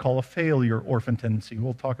I'll call a failure orphan tendency.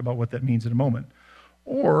 We'll talk about what that means in a moment.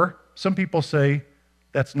 Or some people say,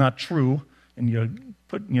 that's not true, and you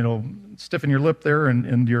stiffen your lip there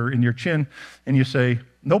and your chin, and you say,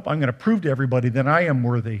 nope, I'm going to prove to everybody that I am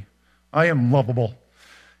worthy, I am lovable.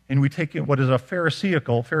 And we take what is a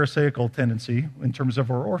pharisaical tendency in terms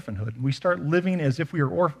of our orphanhood. We start living as if we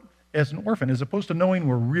are as an orphan, as opposed to knowing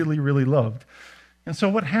we're really, really loved. And so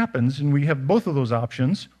what happens, and we have both of those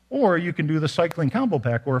options, or you can do the cycling combo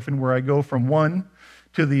pack orphan, where I go from one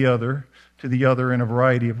to the other in a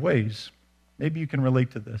variety of ways. Maybe you can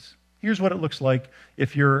relate to this. Here's what it looks like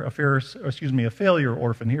if you're a failure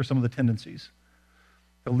orphan. Here's some of the tendencies.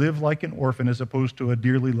 To live like an orphan as opposed to a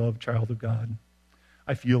dearly loved child of God.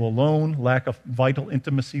 I feel alone, lack of vital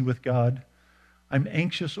intimacy with God. I'm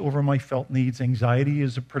anxious over my felt needs. Anxiety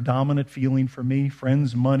is a predominant feeling for me.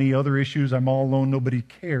 Friends, money, other issues. I'm all alone. Nobody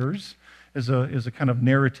cares is a kind of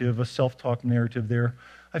narrative, a self-talk narrative there.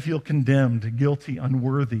 I feel condemned, guilty,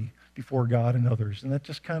 unworthy before God and others. And that's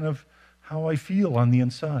just kind of how I feel on the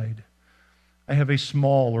inside. I have a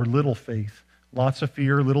small or little faith, lots of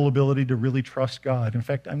fear, little ability to really trust God. In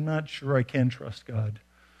fact, I'm not sure I can trust God.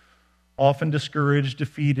 Often discouraged,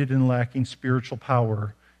 defeated, and lacking spiritual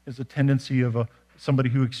power is a tendency of somebody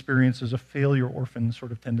who experiences a failure orphan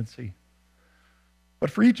sort of tendency.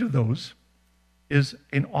 But for each of those is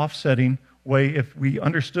an offsetting way. If we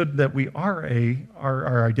understood that we are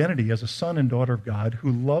our identity as a son and daughter of God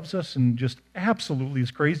who loves us and just absolutely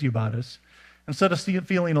is crazy about us, instead of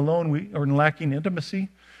feeling alone or lacking intimacy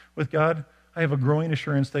with God, I have a growing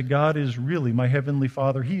assurance that God is really my heavenly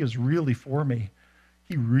Father. He is really for me.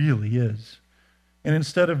 He really is. And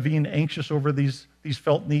instead of being anxious over these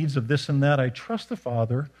felt needs of this and that, I trust the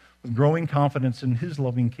Father with growing confidence in His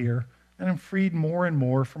loving care, and I'm freed more and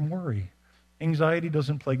more from worry. Anxiety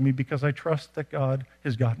doesn't plague me because I trust that God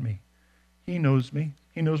has got me. He knows me.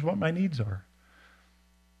 He knows what my needs are.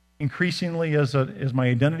 Increasingly, as my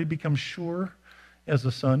identity becomes sure as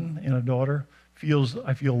a son and a daughter,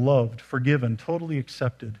 I feel loved, forgiven, totally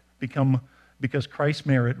accepted, because Christ's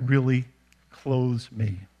merit really clothes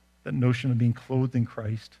me. That notion of being clothed in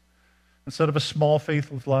Christ. Instead of a small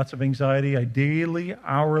faith with lots of anxiety, I daily,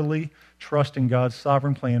 hourly trust in God's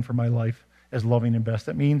sovereign plan for my life as loving and best.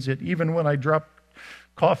 That means that even when I drop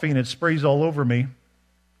coffee and it sprays all over me,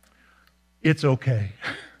 it's okay.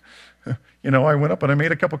 I went up and I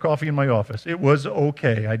made a cup of coffee in my office. It was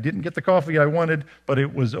okay. I didn't get the coffee I wanted, but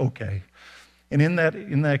it was okay. And in that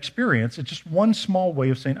experience, it's just one small way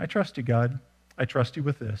of saying, I trust you, God. I trust you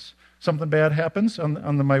with this. Something bad happens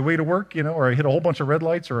on my way to work, or I hit a whole bunch of red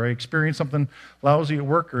lights, or I experience something lousy at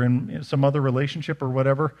work or in some other relationship or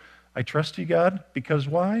whatever. I trust you, God, because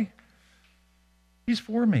why? He's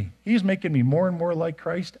for me. He's making me more and more like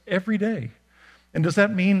Christ every day. And does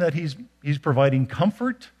that mean that he's providing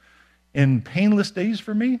comfort in painless days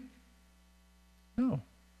for me? No.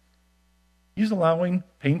 He's allowing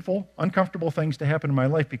painful, uncomfortable things to happen in my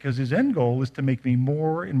life because his end goal is to make me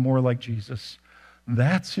more and more like Jesus.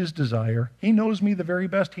 That's his desire. He knows me the very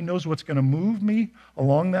best. He knows what's going to move me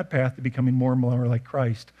along that path to becoming more and more like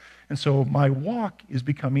Christ. And so my walk is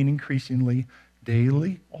becoming increasingly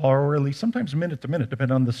daily, hourly, sometimes minute to minute,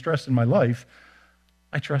 depending on the stress in my life.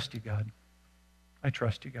 I trust you, God. I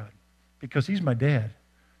trust you, God, because he's my dad.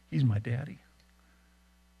 He's my daddy.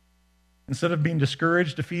 Instead of being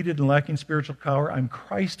discouraged, defeated, and lacking spiritual power, I'm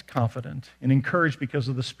Christ confident and encouraged because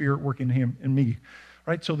of the Spirit working in me.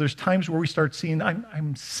 Right? So there's times where we start seeing,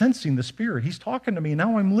 I'm sensing the Spirit. He's talking to me.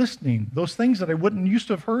 Now I'm listening. Those things that I wouldn't used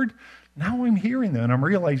to have heard, now I'm hearing them. And I'm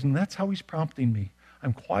realizing that's how he's prompting me.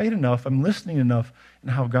 I'm quiet enough. I'm listening enough in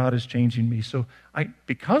how God is changing me. So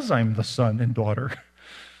because I'm the son and daughter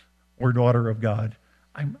or daughter of God,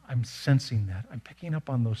 I'm sensing that. I'm picking up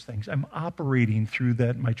on those things. I'm operating through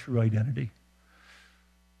that, my true identity.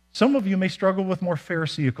 Some of you may struggle with more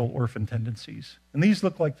pharisaical orphan tendencies. And these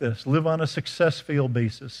look like this: live on a success-fail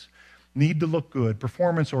basis, need to look good,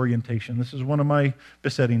 performance orientation. This is one of my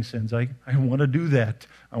besetting sins. I want to do that.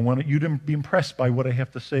 I want you to be impressed by what I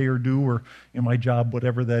have to say or do or in my job,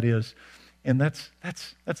 whatever that is. And that's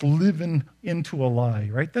living into a lie,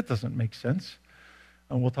 right? That doesn't make sense.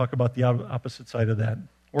 And we'll talk about the opposite side of that.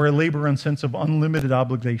 Or a labor on sense of unlimited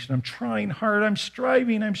obligation. I'm trying hard. I'm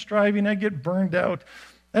striving. I get burned out.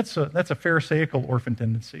 That's a pharisaical orphan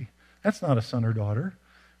tendency. That's not a son or daughter.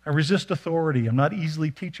 I resist authority. I'm not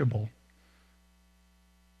easily teachable.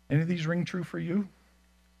 Any of these ring true for you?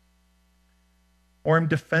 Or I'm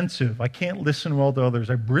defensive. I can't listen well to others.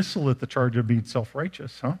 I bristle at the charge of being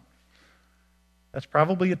self-righteous, huh? That's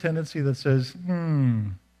probably a tendency that says,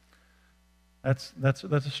 that's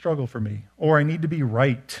a struggle for me. Or I need to be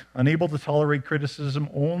right. Unable to tolerate criticism,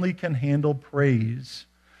 only can handle praise.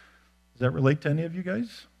 Does that relate to any of you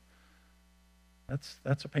guys?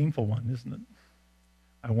 That's a painful one, isn't it?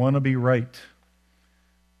 I want to be right.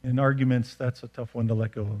 In arguments, that's a tough one to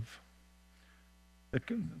let go of.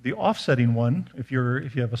 The offsetting one, if you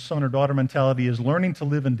have a son or daughter mentality, is learning to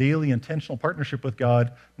live in daily intentional partnership with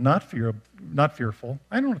God, not fearful.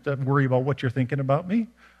 I don't have to worry about what you're thinking about me.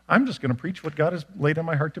 I'm just going to preach what God has laid on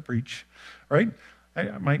my heart to preach, right?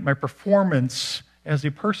 My performance as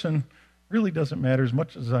a person really doesn't matter as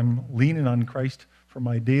much as I'm leaning on Christ for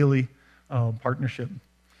my daily partnership.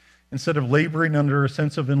 Instead of laboring under a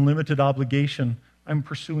sense of unlimited obligation, I'm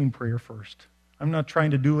pursuing prayer first. I'm not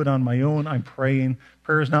trying to do it on my own. I'm praying.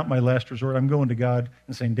 Prayer is not my last resort. I'm going to God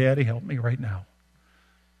and saying, Daddy, help me right now.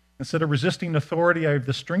 Instead of resisting authority, I have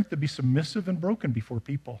the strength to be submissive and broken before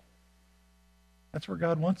people. That's where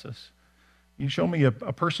God wants us. You show me a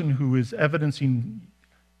person who is evidencing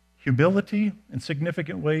humility in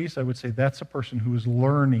significant ways, I would say that's a person who is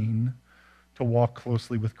learning to walk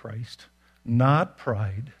closely with Christ. Not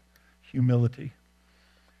pride, humility.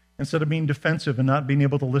 Instead of being defensive and not being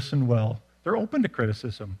able to listen well, they're open to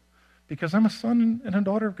criticism because I'm a son and a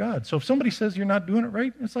daughter of God. So if somebody says you're not doing it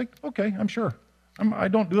right, it's like, okay, I'm sure. I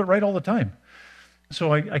don't do it right all the time.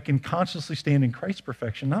 So I can consciously stand in Christ's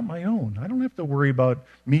perfection, not my own. I don't have to worry about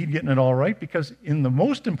me getting it all right because in the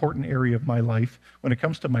most important area of my life, when it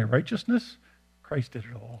comes to my righteousness, Christ did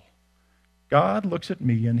it all. God looks at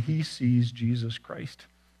me and he sees Jesus Christ.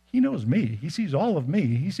 He knows me. He sees all of me.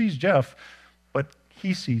 He sees Jeff, but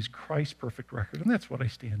he sees Christ's perfect record, and that's what I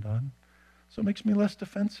stand on. So it makes me less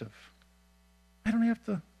defensive. I don't have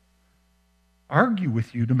to argue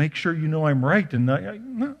with you to make sure you know I'm right, and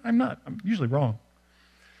no, I'm not. I'm usually wrong.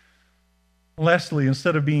 Lastly,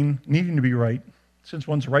 instead of needing to be right, since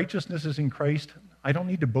one's righteousness is in Christ, I don't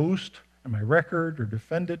need to boast in my record or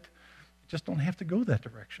defend it. I just don't have to go that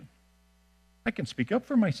direction. I can speak up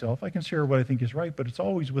for myself. I can share what I think is right, but it's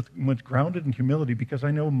always with grounded in humility because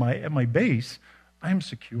I know at my base, I'm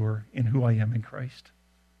secure in who I am in Christ.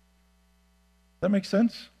 Does that make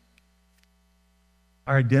sense?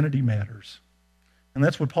 Our identity matters. And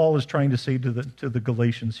that's what Paul is trying to say to the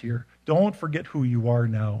Galatians here. Don't forget who you are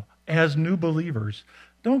now. As new believers,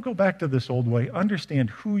 don't go back to this old way.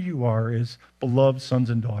 Understand who you are as beloved sons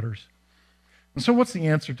and daughters. And so what's the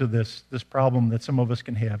answer to this problem that some of us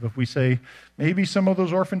can have? If we say, maybe some of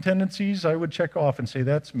those orphan tendencies I would check off and say,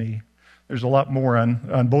 that's me. There's a lot more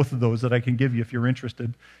on both of those that I can give you if you're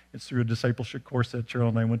interested. It's through a discipleship course that Cheryl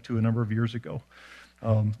and I went to a number of years ago.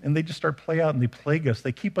 And they just start to play out, and they plague us.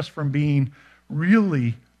 They keep us from being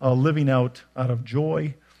really living out of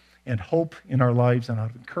joy and hope in our lives and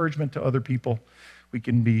out of encouragement to other people. We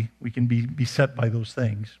can be beset by those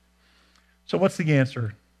things. So what's the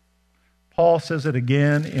answer? Paul says it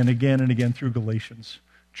again and again and again through Galatians.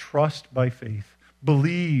 Trust by faith.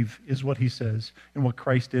 Believe is what he says in what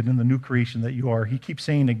Christ did in the new creation that you are. He keeps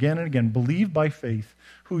saying again and again, believe by faith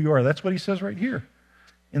who you are. That's what he says right here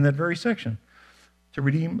in that very section. To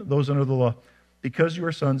redeem those under the law. Because you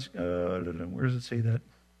are sons, where does it say that?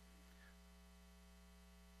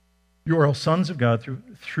 You are all sons of God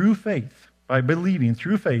through faith, by believing,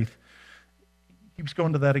 through faith. He keeps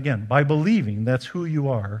going to that again. By believing, that's who you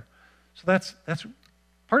are. So that's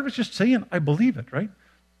part of it's just saying, I believe it, right?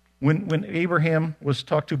 When Abraham was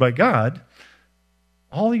talked to by God,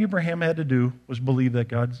 all Abraham had to do was believe that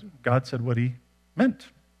God said what he meant.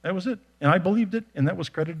 That was it. And I believed it, and that was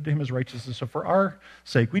credited to him as righteousness. So for our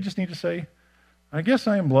sake, we just need to say, I guess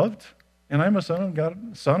I am loved, and I'm a son of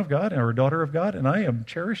God, or a daughter of God, and I am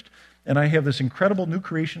cherished, and I have this incredible new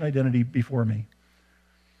creation identity before me.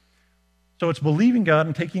 So it's believing God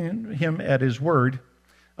and taking him at his word.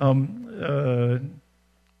 Lauren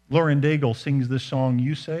Daigle sings this song,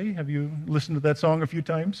 You Say. Have you listened to that song a few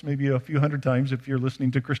times? Maybe a few hundred times if you're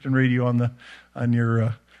listening to Christian radio on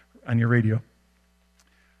your radio.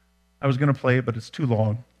 I was going to play it, but it's too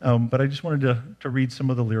long. But I just wanted to read some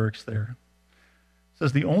of the lyrics there. It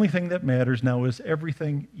says, the only thing that matters now is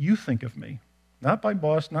everything you think of me. Not my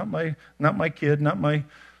boss, not my kid, not my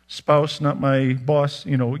spouse, not my boss.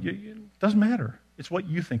 It doesn't matter. It's what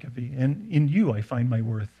you think of me. And in you I find my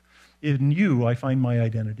worth. In you, I find my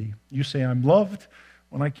identity. You say I'm loved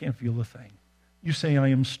when I can't feel a thing. You say I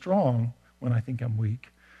am strong when I think I'm weak.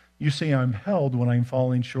 You say I'm held when I'm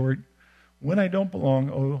falling short. When I don't belong,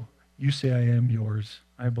 oh, you say I am yours.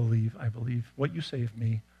 I believe. What you say of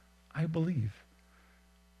me, I believe.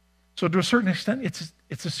 So to a certain extent,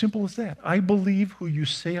 it's as simple as that. I believe who you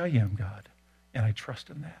say I am, God, and I trust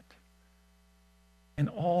in that. And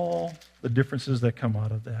all the differences that come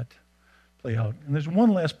out of that play out. And there's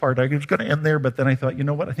one last part. I was going to end there, but then I thought, you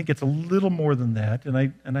know what? I think it's a little more than that. And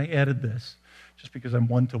I added this, just because I'm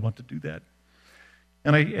one to want to do that.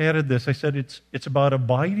 And I added this. I said it's about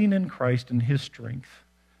abiding in Christ and his strength.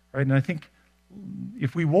 Right? And I think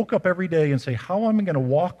if we woke up every day and say, how am I going to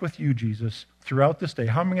walk with you, Jesus, throughout this day?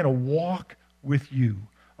 How am I going to walk with you,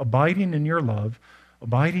 abiding in your love,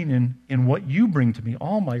 abiding in what you bring to me,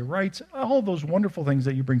 all my rights, all those wonderful things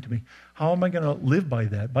that you bring to me. How am I going to live by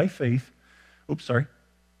that? By faith. Oops, sorry.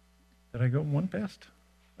 Did I go one past?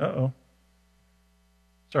 Uh-oh.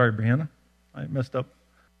 Sorry, Brianna. I messed up.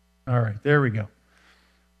 All right, there we go.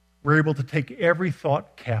 We're able to take every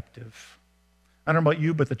thought captive. I don't know about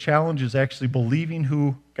you, but the challenge is actually believing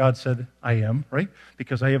who God said I am, right?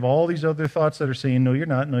 Because I have all these other thoughts that are saying, no, you're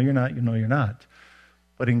not, no, you're not, no, you're not.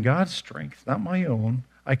 But in God's strength, not my own,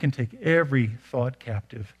 I can take every thought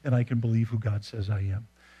captive and I can believe who God says I am.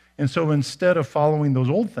 And so instead of following those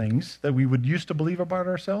old things that we would used to believe about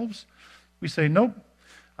ourselves, we say, nope,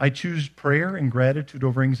 I choose prayer and gratitude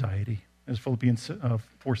over anxiety, as Philippians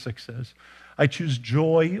 4:6 says. I choose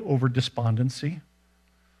joy over despondency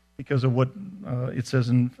because of what it says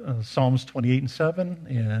in Psalms 28:7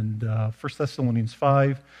 and 1 Thessalonians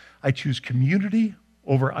 5. I choose community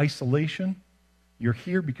over isolation. You're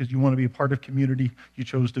here because you want to be a part of community. You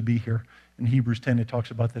chose to be here. In Hebrews 10, it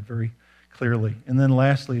talks about that very clearly. And then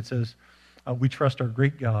lastly, it says, we trust our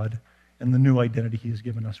great God and the new identity he has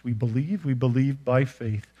given us. We believe by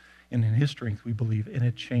faith, and in his strength we believe, and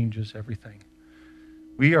it changes everything.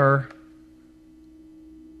 We are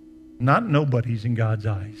not nobodies in God's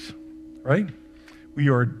eyes, right? We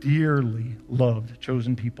are dearly loved,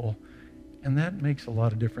 chosen people, and that makes a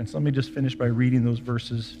lot of difference. Let me just finish by reading those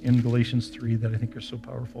verses in Galatians 3 that I think are so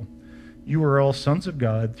powerful. You are all sons of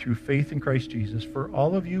God through faith in Christ Jesus. For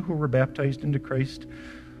all of you who were baptized into Christ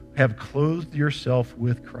have clothed yourself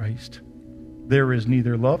with Christ. There is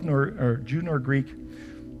neither love nor Jew nor Greek,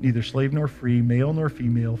 neither slave nor free, male nor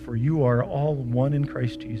female, for you are all one in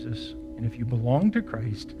Christ Jesus. And if you belong to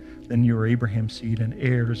Christ, then you are Abraham's seed and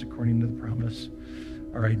heirs according to the promise.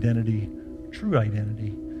 Our identity, true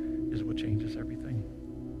identity, is what changes everything.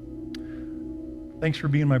 Thanks for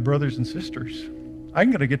being my brothers and sisters. I'm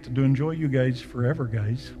going to get to enjoy you guys forever,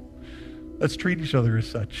 guys. Let's treat each other as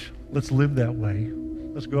such. Let's live that way.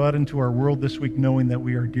 Let's go out into our world this week knowing that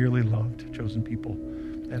we are dearly loved, chosen people.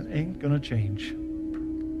 That ain't going to change.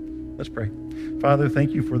 Let's pray. Father,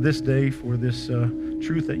 thank you for this day, for this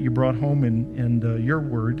truth that you brought home in your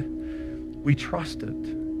word. We trust it.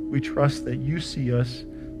 We trust that you see us,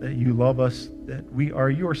 that you love us, that we are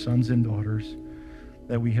your sons and daughters,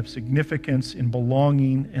 that we have significance in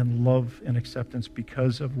belonging and love and acceptance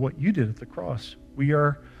because of what you did at the cross. We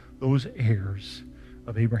are those heirs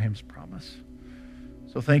of Abraham's promise.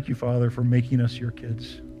 So thank you, Father, for making us your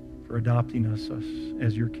kids, for adopting us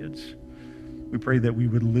as your kids. We pray that we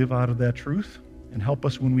would live out of that truth and help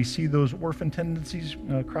us when we see those orphan tendencies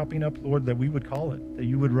cropping up, Lord, that we would call it, that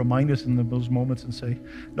you would remind us in those moments and say,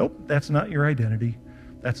 nope, that's not your identity.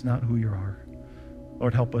 That's not who you are.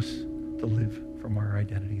 Lord, help us to live from our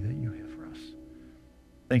identity that you have for us.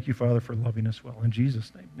 Thank you, Father, for loving us well. In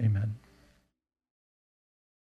Jesus' name, amen.